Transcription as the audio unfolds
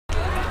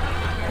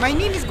My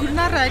name is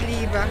Gulnara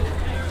Alieva.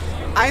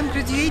 I'm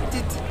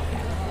graduated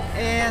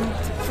and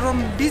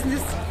from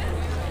Business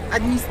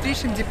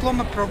Administration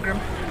Diploma program.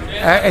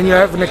 And you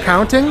have an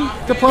accounting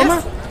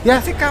diploma?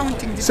 Yes, it's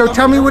accounting diploma. So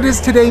tell me, what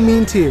does today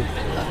mean to you?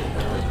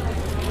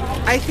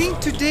 I think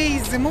today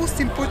is the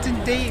most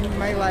important day in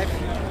my life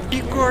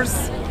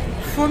because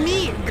for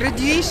me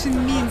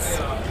graduation means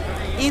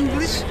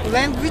English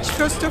language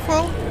first of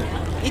all.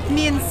 It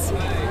means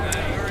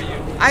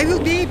I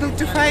will be able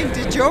to find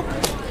a job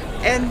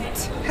and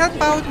help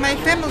out my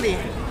family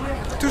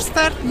to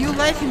start new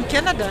life in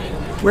Canada.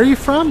 Where are you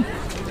from?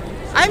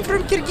 I'm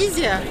from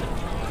Kyrgyzia.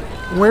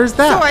 Where's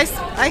that? So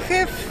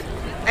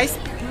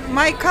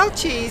my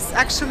culture is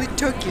actually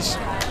Turkish,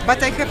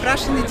 but I have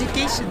Russian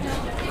education.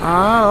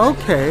 Ah,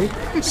 okay.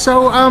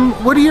 So,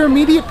 what are your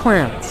immediate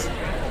plans?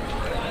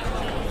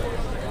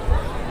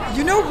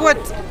 You know what?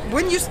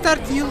 When you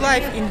start new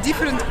life in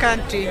different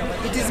country,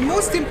 it is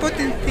most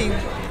important thing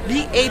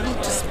be able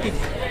to speak.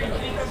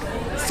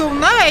 So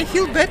now I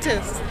feel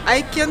better.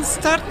 I can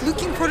start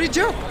looking for a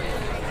job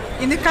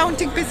in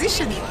accounting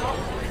position.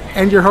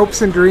 And your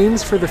hopes and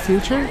dreams for the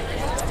future?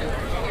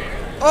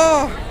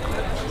 Oh,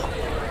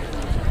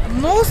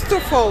 most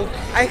of all,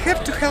 I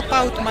have to help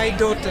out my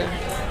daughter.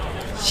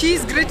 She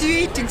is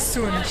graduating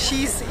soon.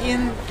 She's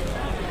in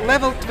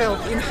level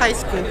 12 in high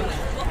school.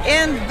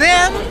 And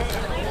then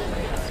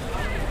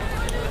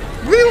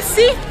we'll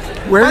see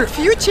what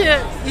future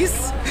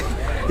is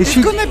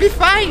gonna be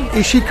fine.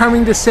 Is she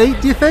coming to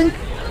SAIT, do you think?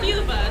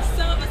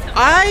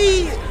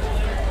 I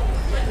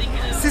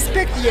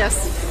suspect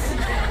yes.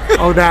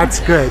 Oh, that's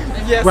good.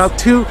 Yes. Well,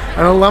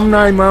 an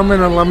alumni mom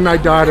and an alumni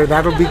daughter,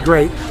 that'll be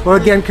great. Well,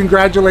 again,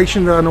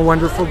 congratulations on a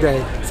wonderful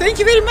day. Thank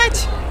you very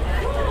much.